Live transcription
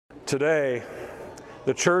Today,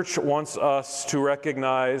 the church wants us to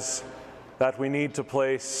recognize that we need to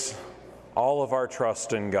place all of our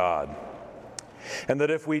trust in God. And that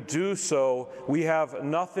if we do so, we have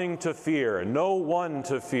nothing to fear, no one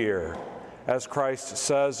to fear, as Christ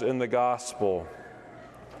says in the gospel.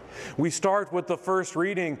 We start with the first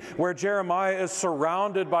reading where Jeremiah is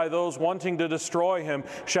surrounded by those wanting to destroy him,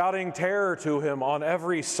 shouting terror to him on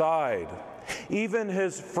every side. Even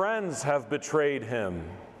his friends have betrayed him.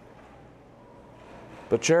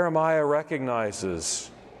 But Jeremiah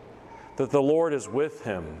recognizes that the Lord is with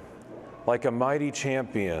him like a mighty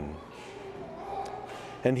champion.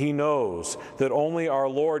 And he knows that only our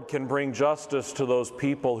Lord can bring justice to those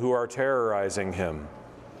people who are terrorizing him.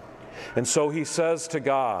 And so he says to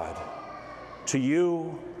God, "To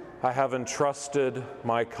you I have entrusted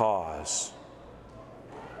my cause."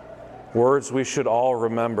 Words we should all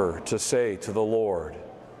remember to say to the Lord.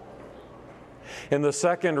 In the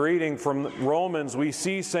second reading from Romans, we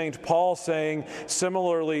see St. Paul saying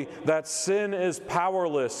similarly that sin is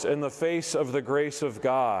powerless in the face of the grace of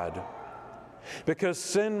God. Because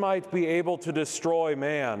sin might be able to destroy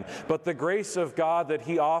man, but the grace of God that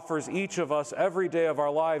he offers each of us every day of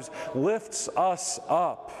our lives lifts us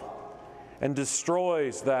up and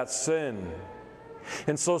destroys that sin.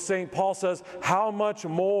 And so St. Paul says, how much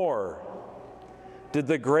more did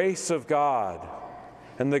the grace of God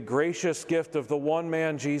and the gracious gift of the one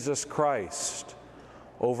man, Jesus Christ,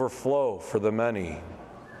 overflow for the many?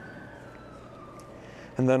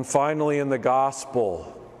 And then finally in the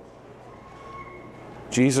gospel,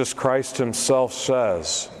 Jesus Christ himself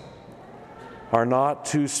says, "Are not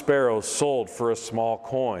 2 sparrows sold for a small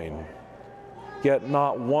coin? Yet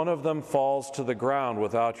not one of them falls to the ground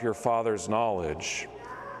without your Father's knowledge.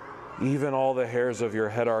 Even all the hairs of your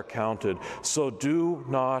head are counted. So do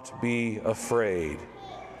not be afraid.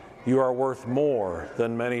 You are worth more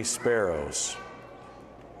than many sparrows."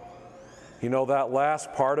 You know that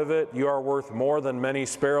last part of it, you are worth more than many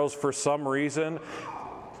sparrows, for some reason,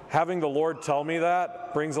 having the Lord tell me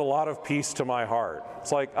that brings a lot of peace to my heart.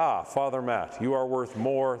 It's like, Father Matt, you are worth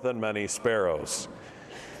more than many sparrows.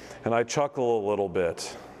 And I chuckle a little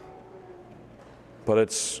bit. But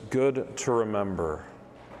it's good to remember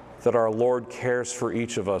that our Lord cares for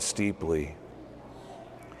each of us deeply.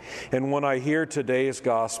 And when I hear today's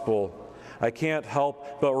gospel, I can't help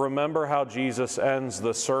but remember how Jesus ends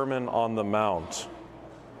the Sermon on the Mount.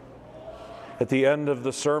 At the end of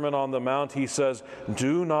the Sermon on the Mount, he says,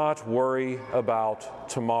 "Do not worry about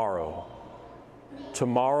tomorrow.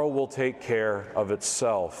 Tomorrow will take care of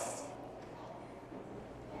itself."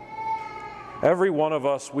 Every one of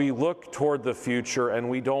us, we look toward the future and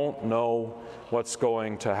we don't know what's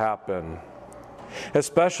going to happen.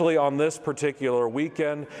 Especially on this particular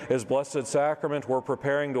weekend, as Blessed Sacrament, we're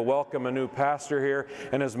preparing to welcome a new pastor here,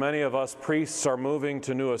 and as many of us priests are moving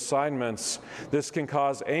to new assignments, this can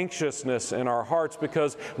cause anxiousness in our hearts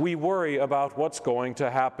because we worry about what's going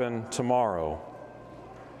to happen tomorrow.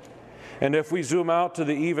 And if we zoom out to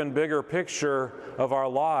the even bigger picture of our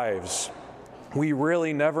lives, we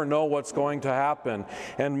really never know what's going to happen.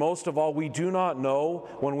 And most of all, we do not know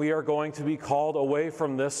when we are going to be called away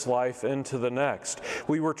from this life into the next.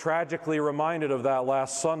 We were tragically reminded of that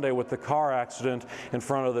last Sunday with the car accident in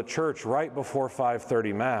front of the church right before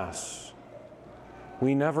 5:30 Mass.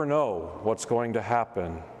 We never know what's going to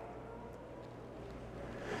happen.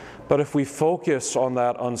 But if we focus on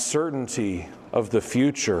that uncertainty of the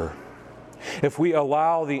future, if we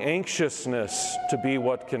allow the anxiousness to be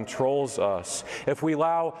what controls us, if we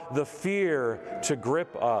allow the fear to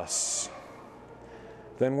grip us,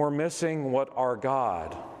 then we're missing what our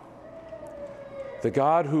God, the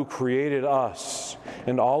God who created us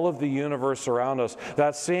and all of the universe around us,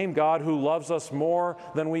 that same God who loves us more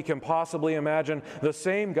than we can possibly imagine, the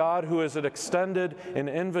same God who has extended an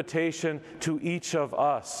invitation to each of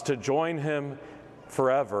us to join him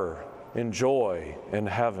forever in joy in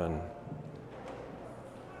heaven.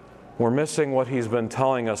 We're missing what he's been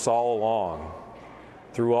telling us all along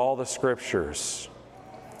through all the scriptures.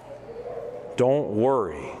 Don't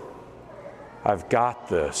worry, I've got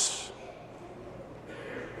this.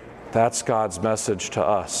 That's God's message to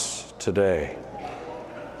us today.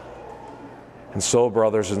 And so,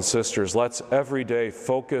 brothers and sisters, let's every day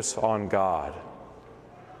focus on God,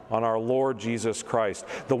 on our Lord Jesus Christ,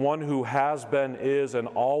 the one who has been, is, and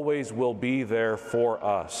always will be there for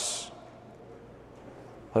us.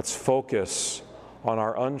 Let's focus on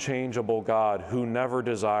our unchangeable God who never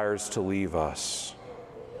desires to leave us.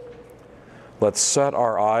 Let's set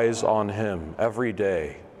our eyes on him every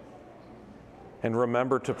day and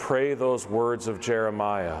remember to pray those words of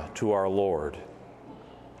Jeremiah to our Lord.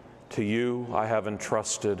 To you I have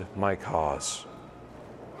entrusted my cause.